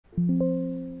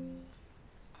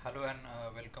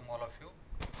Welcome all of you.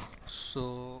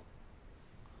 So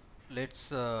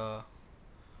let's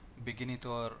begin with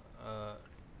our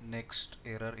next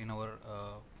error in our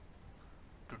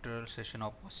tutorial session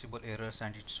of possible errors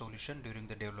and its solution during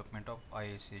the development of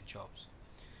IICS jobs.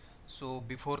 So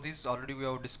before this, already we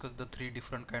have discussed the three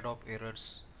different kind of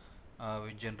errors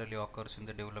which generally occurs in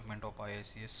the development of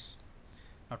IICS.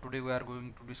 Now today we are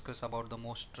going to discuss about the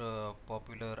most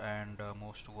popular and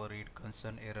most worried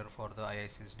concern error for the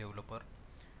IICS developer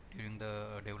during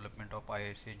the development of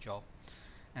IICS job,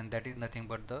 and that is nothing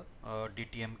but the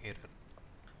DTM error,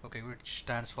 okay, which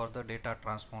stands for the data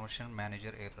transformation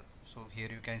manager error. So here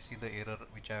you can see the error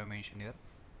which I have mentioned here.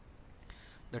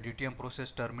 The DTM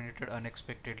process terminated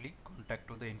unexpectedly, contact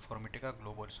to the Informatica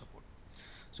global support.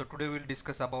 So today we'll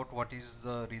discuss about what is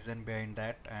the reason behind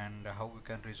that and how we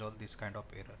can resolve this kind of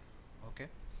error. Okay,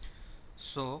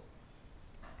 so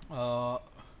uh,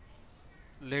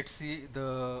 let's see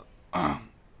the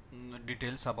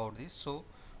details about this. So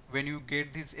when you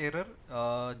get this error,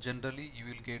 generally you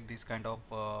will get this kind of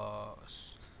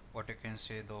what you can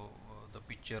say, the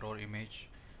picture or image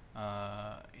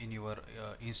in your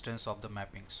instance of the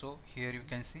mapping. So here you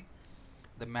can see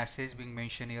the message being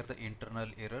mentioned here, the internal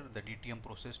error, the DTM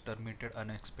process terminated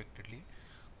unexpectedly,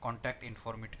 contact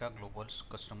Informatica Global's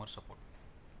customer support.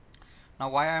 Now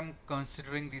why I am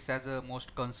considering this as a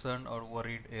most concerned or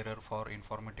worried error for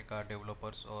Informatica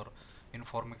developers, or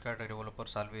Informatica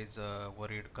developers always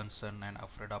worried, concerned and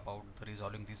afraid about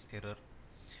resolving this error.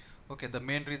 Okay, the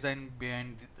main reason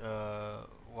behind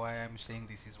why I am saying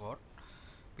this is what,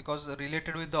 because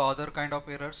related with the other kind of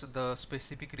errors, the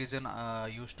specific reason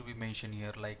used to be mentioned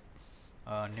here, like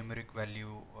numeric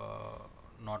value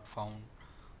not found,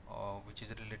 which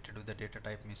is related with the data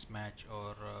type mismatch,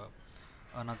 or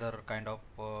another kind of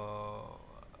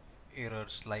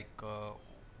errors like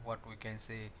what we can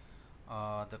say,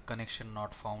 the connection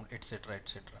not found, etc,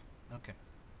 etc. Okay,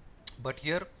 but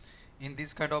here in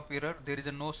this kind of error there is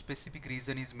a no specific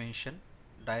reason is mentioned.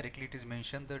 Directly it is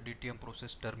mentioned the DTM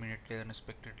process terminated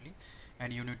unexpectedly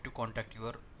and you need to contact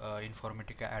your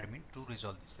Informatica admin to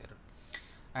resolve this error.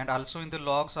 And also in the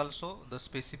logs also the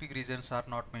specific reasons are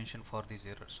not mentioned for this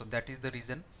error. So that is the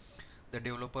reason the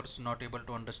developers not able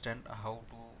to understand how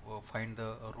to find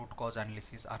the root cause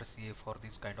analysis, RCA, for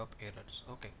this kind of errors.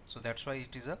 Okay, so that's why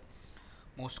it is a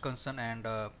most concern and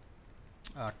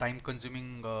time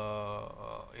consuming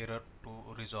error to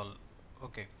resolve.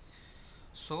 Okay,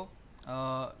 so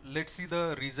let's see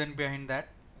the reason behind that.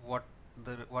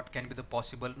 What can be the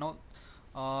possible now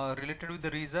related with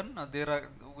the reason, there are,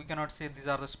 we cannot say these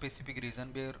are the specific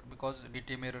reason because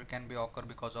DTM error can be occur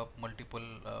because of multiple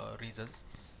reasons.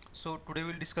 So today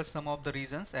we'll discuss some of the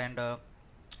reasons, and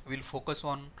we'll focus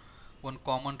on one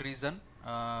common reason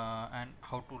and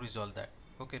how to resolve that,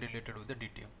 okay, related with the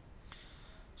DTM.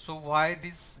 So why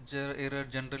this error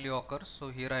generally occurs? So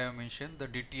here I have mentioned the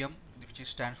DTM, which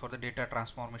stands for the data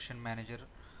transformation manager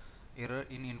error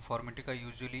in Informatica,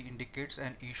 usually indicates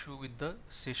an issue with the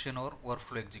session or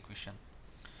workflow execution.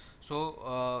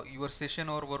 So your session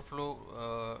or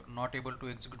workflow not able to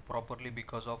execute properly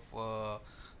because of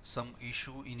some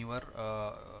issue in your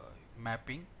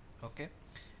mapping. Okay,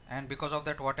 and because of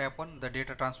that what happened, the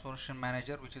data transformation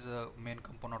manager, which is a main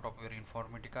component of your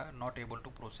Informatica, not able to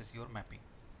process your mapping.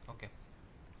 Okay,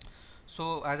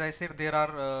 so as I said, there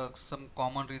are some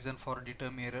common reason for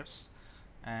DTM errors,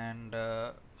 and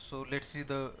so let's see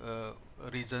the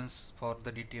reasons for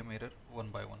the DTM error one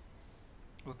by one.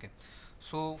 Okay,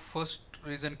 so first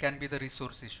reason can be the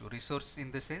resource issue. Resource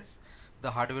in the sense the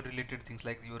hardware related things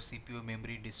like your CPU,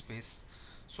 memory, disk space.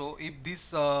 So if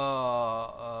these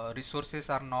resources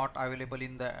are not available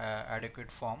in the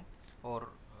adequate form, or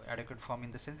adequate form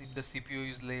in the sense if the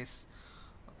CPU is less,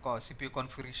 CPU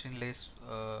configuration less,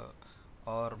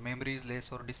 or memory is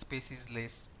less, or disk space is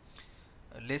less,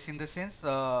 less in the sense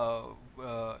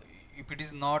if it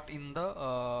is not in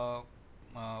the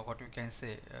what we can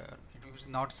say, it is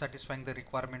not satisfying the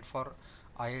requirement for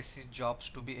IICS jobs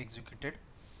to be executed,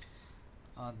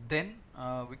 then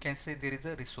we can say there is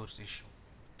a resource issue.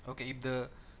 Okay, if the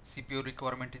CPU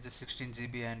requirement is a 16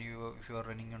 GB and if you are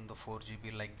running on the 4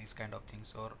 GB, like these kind of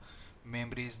things, or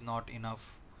memory is not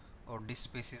enough, or disk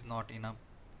space is not enough.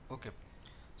 Okay,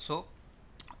 so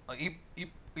if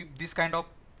this kind of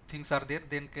things are there,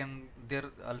 then can there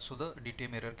also the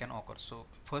DTM error can occur. So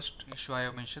first issue I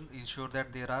have mentioned, ensure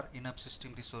that there are enough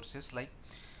system resources like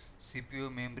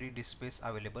CPU, memory, disk space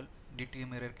available.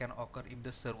 DTM error can occur if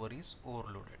the server is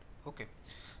overloaded. Okay,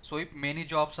 so if many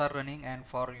jobs are running and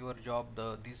for your job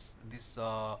this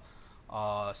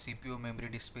CPU, memory,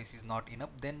 disk space is not enough,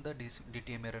 then the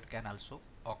DTM error can also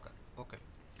occur. Okay,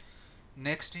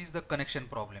 Next is the connection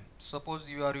problem. Suppose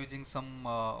you are using some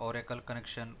Oracle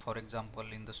connection, for example,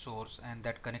 in the source, and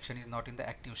that connection is not in the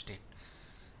active state.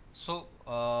 So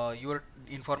your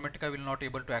Informatica will not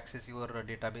able to access your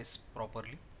database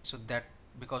properly. So that,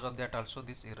 because of that also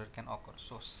this error can occur.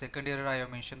 So second error I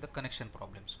have mentioned, the connection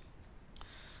problems.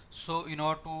 So in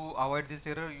order to avoid this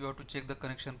error, you have to check the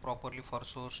connection properly for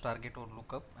source, target or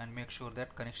lookup, and make sure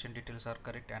that connection details are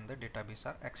correct and the database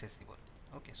are accessible.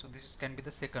 Okay, so this can be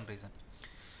the second reason.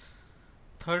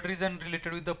 Third reason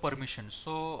related with the permission.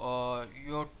 So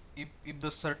if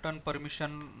the certain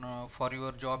permission for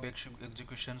your job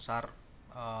executions are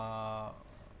uh,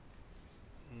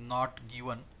 not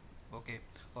given, okay,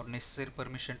 or necessary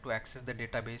permission to access the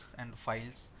database and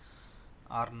files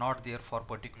are not there for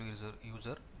particular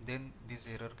user, then this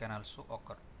error can also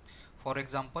occur. For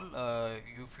example,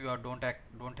 if you are don't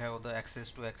have the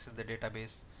access to access the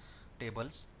database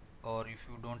tables, or if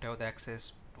you don't have the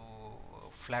access to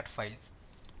flat files,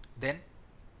 then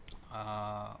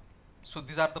uh, so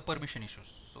these are the permission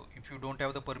issues. So if you don't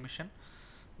have the permission,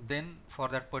 then for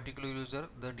that particular user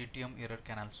the DTM error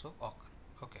can also occur.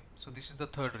 Okay, so this is the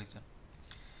third reason.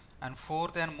 And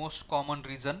fourth and most common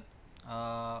reason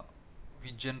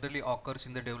which generally occurs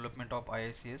in the development of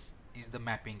IICS is the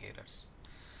mapping errors.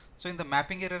 So in the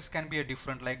mapping errors can be a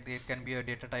different, like there can be a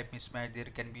data type mismatch, there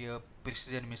can be a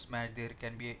precision mismatch, there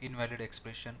can be an invalid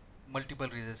expression, multiple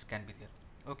reasons can be there.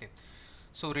 Okay,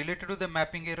 so related to the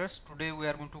mapping errors, today we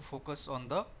are going to focus on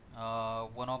the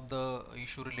one of the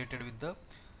issue related with the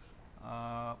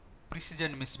uh,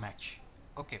 precision mismatch.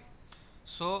 Okay,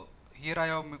 so here I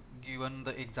have given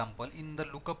the example in the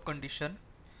lookup condition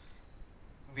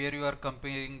where you are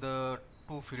comparing the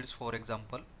two fields. For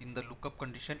example, in the lookup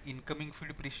condition, incoming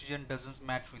field precision doesn't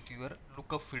match with your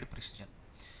lookup field precision.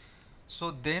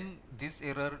 So then this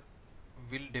error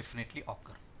will definitely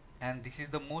occur, and this is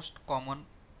the most common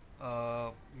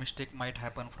mistake might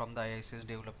happen from the IICS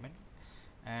development,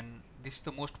 and this is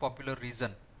the most popular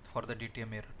reason for the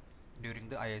DTM error during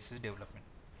the IICS development.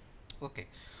 Okay,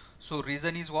 so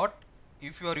reason is what?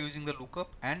 If you are using the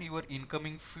lookup and your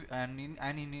incoming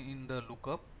in the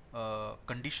lookup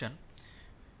condition,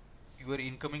 your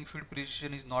incoming field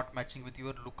precision is not matching with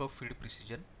your lookup field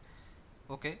precision,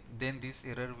 okay, then this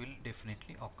error will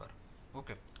definitely occur.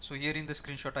 Okay, so here in the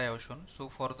screenshot I have shown. So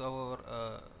for our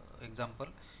example,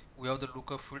 we have the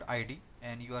lookup field ID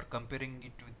and you are comparing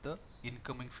it with the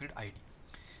incoming field ID,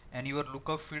 and your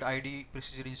lookup field ID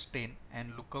precision is 10 and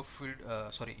lookup field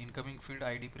incoming field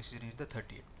ID precision is the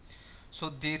 38. So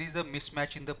there is a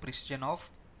mismatch in the precision of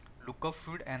lookup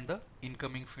field and the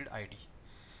incoming field ID,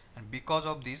 and because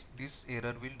of this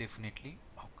error will definitely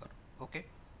occur. Okay,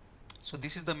 so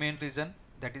this is the main reason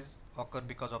that is occur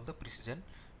because of the precision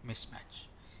mismatch.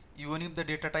 Even if the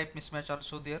data type mismatch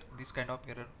also there, this kind of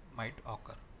error might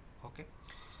occur. Okay,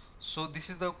 so this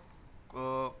is the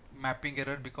mapping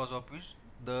error because of which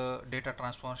the data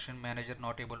transformation manager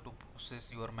not able to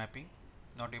process your mapping,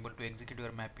 not able to execute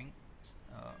your mapping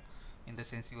uh, in the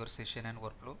sense your session and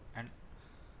workflow, and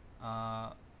uh,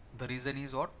 the reason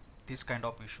is what? This kind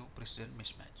of issue, precision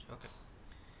mismatch. Okay,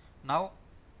 now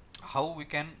how we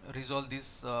can resolve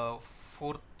this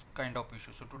fourth kind of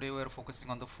issue. So today we are focusing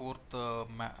on the fourth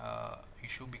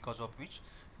issue because of which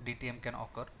DTM can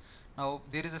occur. Now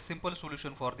there is a simple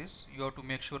solution for this. You have to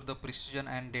make sure the precision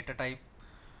and data type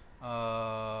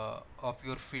of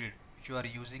your field which you are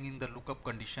using in the lookup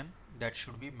condition, that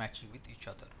should be matching with each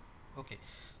other. Okay,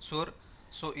 so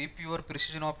if your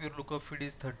precision of your lookup field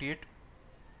is 38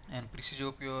 and precision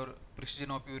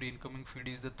of your incoming field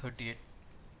is the 38,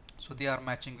 so they are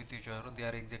matching with each other, they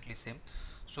are exactly same,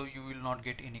 so you will not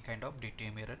get any kind of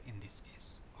DTM error in this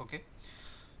case. Okay,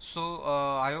 so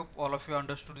I hope all of you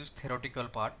understood this theoretical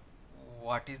part,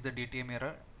 what is the DTM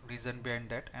error, reason behind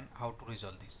that, and how to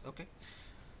resolve this. Okay,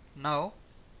 now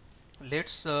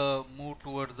let's move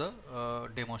towards the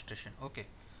demonstration. Okay,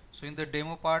 so in the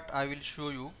demo part I will show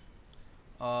you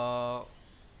uh,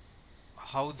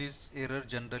 how this error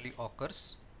generally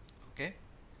occurs, okay,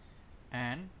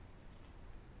 and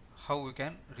how we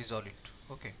can resolve it.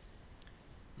 Okay,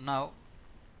 now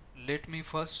let me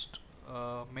first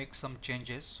make some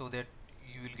changes so that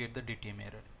you will get the DTM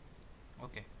error.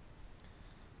 Okay,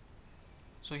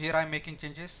 so here I am making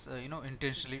changes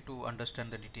intentionally to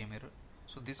understand the DTM error.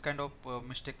 So this kind of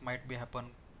mistake might be happen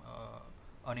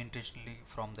unintentionally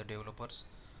from the developers.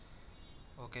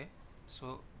 Okay,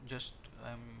 so just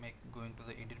I am going to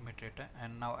the edit metadata,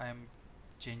 and now I am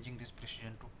changing this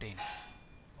precision to 10.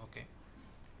 Okay,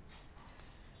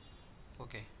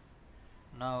 okay,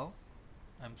 now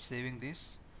I'm saving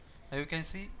this. Now you can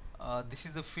see this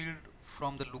is the field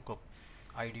from the lookup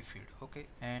ID field. Okay,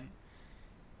 and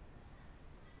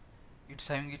it's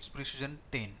having its precision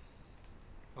 10.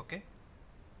 Okay,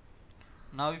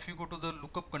 now if you go to the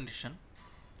lookup condition,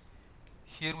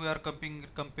 here we are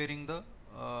comparing the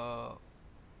uh,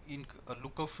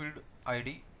 lookup field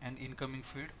ID and incoming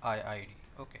field IID.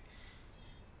 Okay,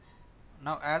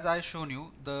 now as I shown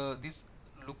you, this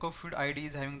lookup field ID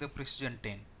is having the precision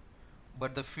 10,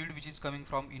 but the field which is coming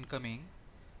from incoming,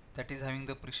 that is having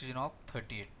the precision of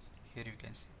 38. Here you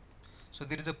can see, so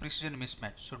there is a precision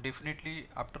mismatch. So definitely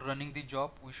after running the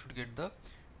job we should get the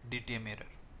DTM error.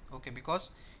 Okay,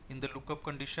 because in the lookup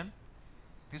condition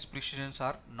these precisions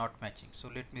are not matching. So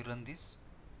let me run this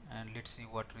and let's see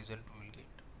what result we will get.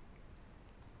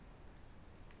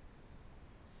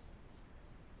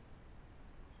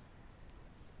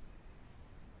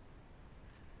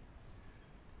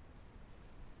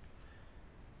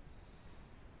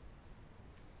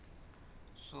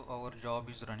 So our job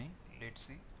is running, let's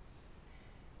see.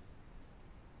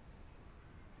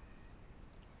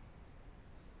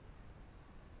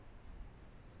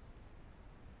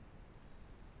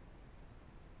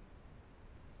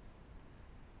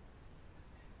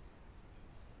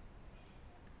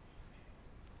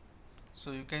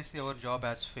 So you can see our job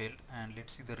has failed, and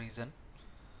let's see the reason.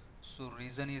 So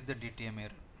reason is the DTM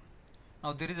error.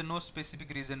 Now there is no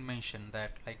specific reason mentioned,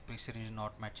 that like precision is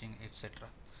not matching, etc.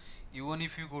 Even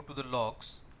if you go to the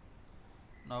logs,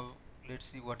 now let's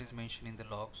see what is mentioned in the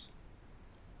logs.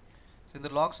 So in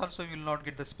the logs also you will not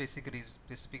get the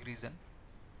specific reason.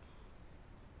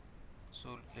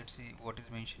 So let's see what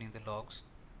is mentioned in the logs.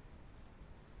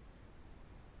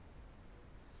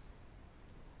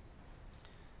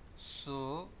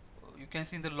 So you can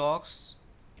see in the logs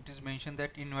it is mentioned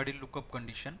that invalid lookup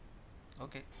condition.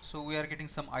 Okay, so we are getting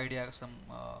some idea, some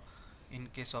in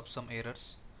case of some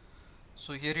errors.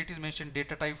 So here it is mentioned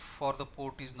data type for the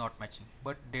port is not matching,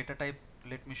 but data type,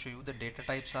 let me show you, the data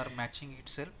types are matching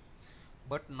itself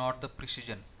but not the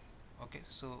precision. Okay,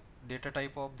 so data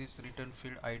type of this return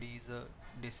field ID is a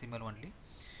decimal only,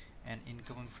 and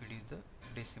incoming field is the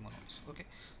decimal only. Okay,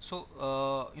 so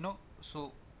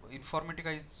so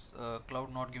Informatica is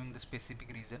cloud not giving the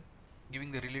specific reason,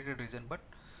 giving the related reason, but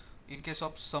in case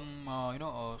of some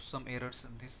some errors,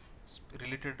 this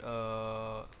related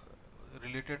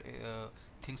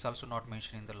things also not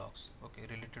mentioned in the logs. Okay,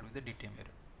 related with the DTM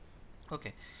error.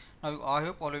 Okay, now I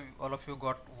hope all of you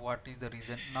got what is the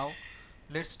reason. Now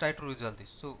let's try to resolve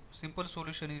this. So simple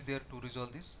solution is there to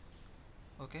resolve this.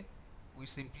 Okay, we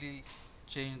simply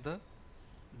change the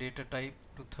data type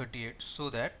to 38, so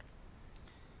that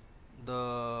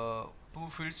the two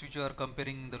fields which you are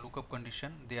comparing in the lookup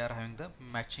condition, they are having the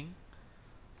matching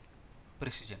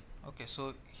precision. Okay,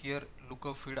 so here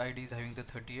lookup field ID is having the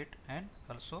 38, and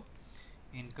also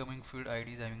incoming field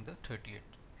ID is having the 38.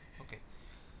 Okay,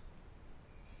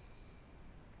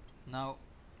 now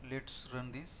let's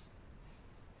run this.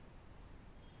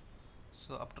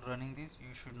 So after running this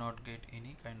you should not get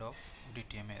any kind of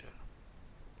DTM error.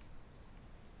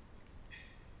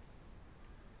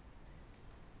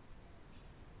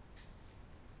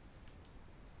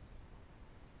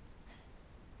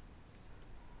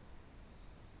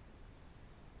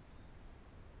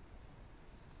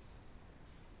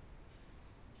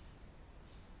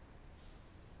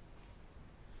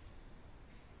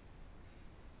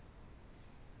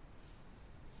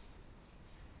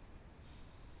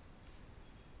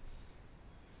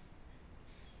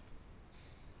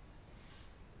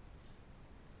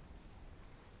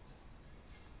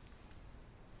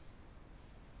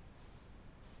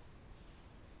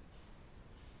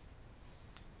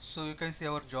 So you can see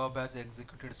our job has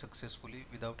executed successfully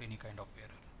without any kind of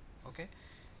error. Okay,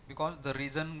 because the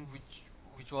reason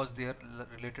which was there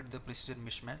related to the precision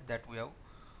mismatch, that we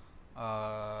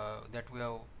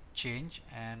have changed,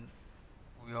 and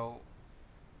we have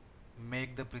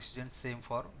make the precision same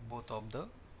for both of the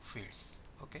fields.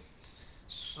 Okay,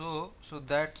 so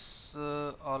that's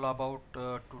all about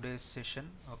today's session.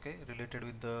 Okay, related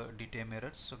with the DTM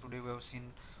errors. So today we have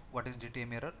seen what is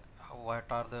DTM error,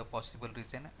 what are the possible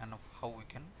reason, and how we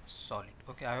can solve it.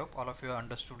 Okay, I hope all of you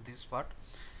understood this part,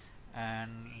 and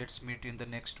let's meet in the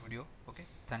next video. Okay,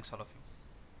 thanks all of you.